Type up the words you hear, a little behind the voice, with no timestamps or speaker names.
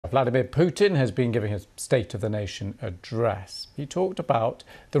Vladimir Putin has been giving his State of the Nation address. He talked about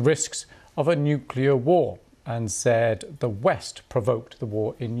the risks of a nuclear war and said the West provoked the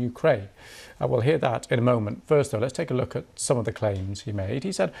war in Ukraine. We'll hear that in a moment. First, though, let's take a look at some of the claims he made.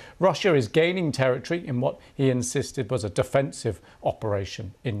 He said Russia is gaining territory in what he insisted was a defensive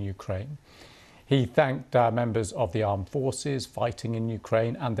operation in Ukraine. He thanked members of the armed forces fighting in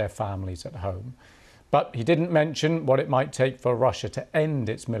Ukraine and their families at home. But he didn't mention what it might take for Russia to end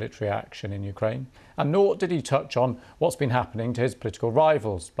its military action in Ukraine, and nor did he touch on what's been happening to his political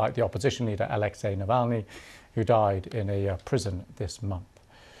rivals, like the opposition leader Alexei Navalny, who died in a prison this month.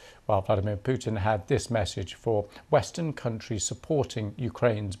 While Vladimir Putin had this message for Western countries supporting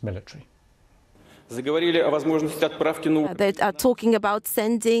Ukraine's military. They are talking about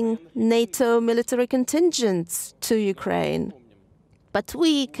sending NATO military contingents to Ukraine. But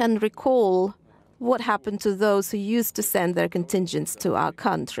we can recall what happened to those who used to send their contingents to our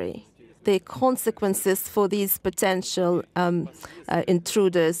country. The consequences for these potential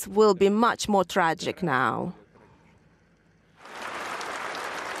intruders will be much more tragic now.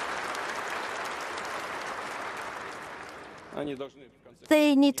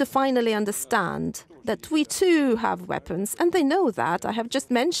 They need to finally understand that we too have weapons, and they know that. I have just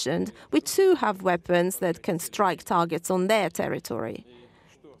mentioned, we too have weapons that can strike targets on their territory.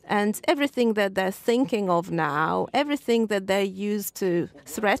 And everything that they're thinking of now, everything that they use to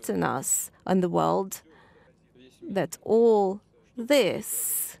threaten us and the world, that all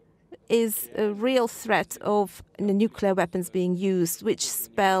this is a real threat of nuclear weapons being used, which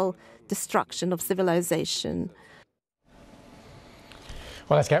spell destruction of civilization.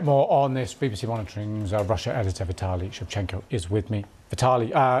 Well, let's get more on this. BBC Monitoring's Russia editor Vitaly Shevchenko is with me.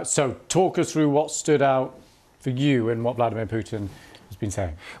 Vitaly, so talk us through what stood out for you and what Vladimir Putin has been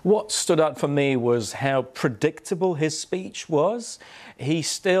saying. What stood out for me was how predictable his speech was.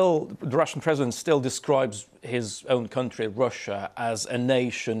 The Russian president still describes his own country, Russia, as a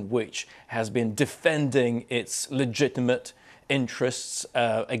nation which has been defending its legitimate interests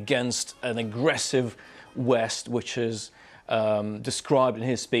against an aggressive West, which is described in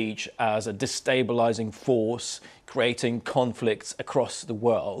his speech as a destabilizing force, creating conflicts across the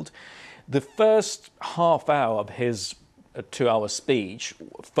world. The first half hour of his 2-hour speech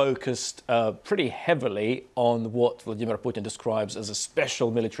focused pretty heavily on what Vladimir Putin describes as a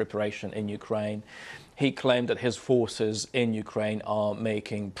special military operation in Ukraine. He claimed that his forces in Ukraine are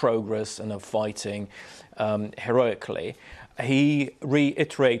making progress and are fighting heroically. He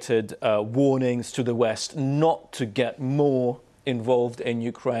reiterated warnings to the West not to get more involved in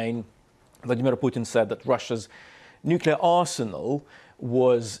Ukraine. Vladimir Putin said that Russia's nuclear arsenal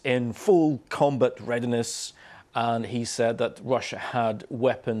was in full combat readiness, and he said that Russia had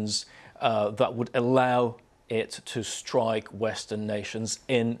weapons that would allow it to strike Western nations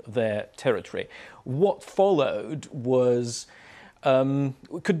in their territory. What followed was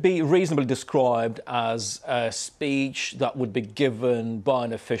could be reasonably described as a speech that would be given by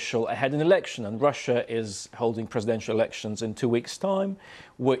an official ahead of an election. And Russia is holding presidential elections in 2 weeks' time,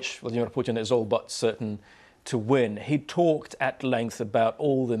 which Vladimir Putin is all but certain to win. He talked at length about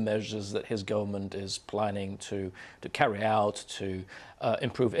all the measures that his government is planning to carry out to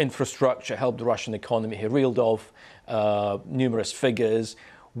improve infrastructure, help the Russian economy. He reeled off numerous figures.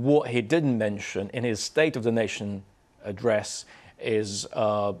 What he didn't mention in his State of the Nation address is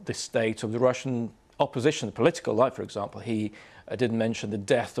the state of the Russian opposition, the political life, for example. He didn't mention the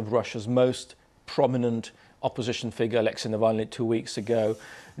death of Russia's most prominent opposition figure, Alexei Navalny, 2 weeks ago,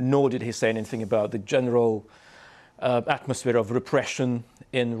 nor did he say anything about the general atmosphere of repression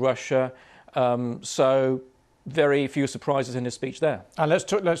in Russia. So very few surprises in his speech there. And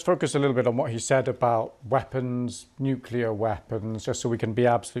let's focus a little bit on what he said about weapons, nuclear weapons, just so we can be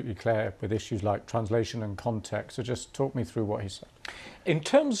absolutely clear with issues like translation and context. So just talk me through what he said. In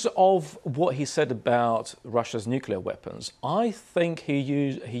terms of what he said about Russia's nuclear weapons, I think he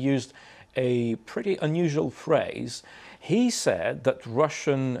used a pretty unusual phrase. He said that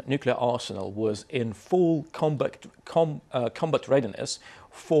Russian nuclear arsenal was in full combat readiness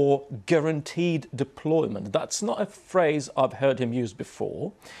for guaranteed deployment. That's not a phrase I've heard him use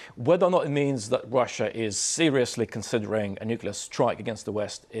before. Whether or not it means that Russia is seriously considering a nuclear strike against the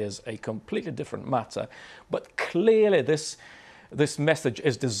West is a completely different matter. But clearly this message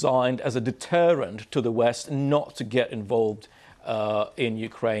is designed as a deterrent to the West not to get involved in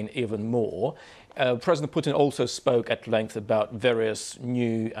Ukraine even more. President Putin also spoke at length about various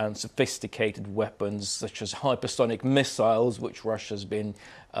new and sophisticated weapons, such as hypersonic missiles, which Russia's been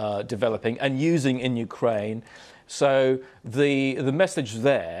developing and using in Ukraine. So the message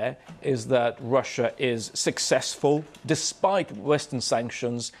there is that Russia is successful, despite Western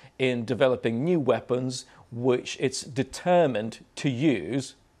sanctions, in developing new weapons, which it's determined to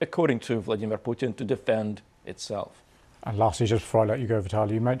use, according to Vladimir Putin, to defend itself. And lastly, just before I let you go,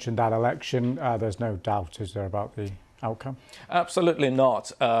 Vitaly, you mentioned that election. There's no doubt, is there, about the outcome? Absolutely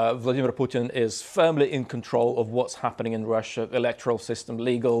not. Vladimir Putin is firmly in control of what's happening in Russia, electoral system,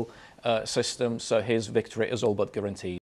 legal system, so his victory is all but guaranteed.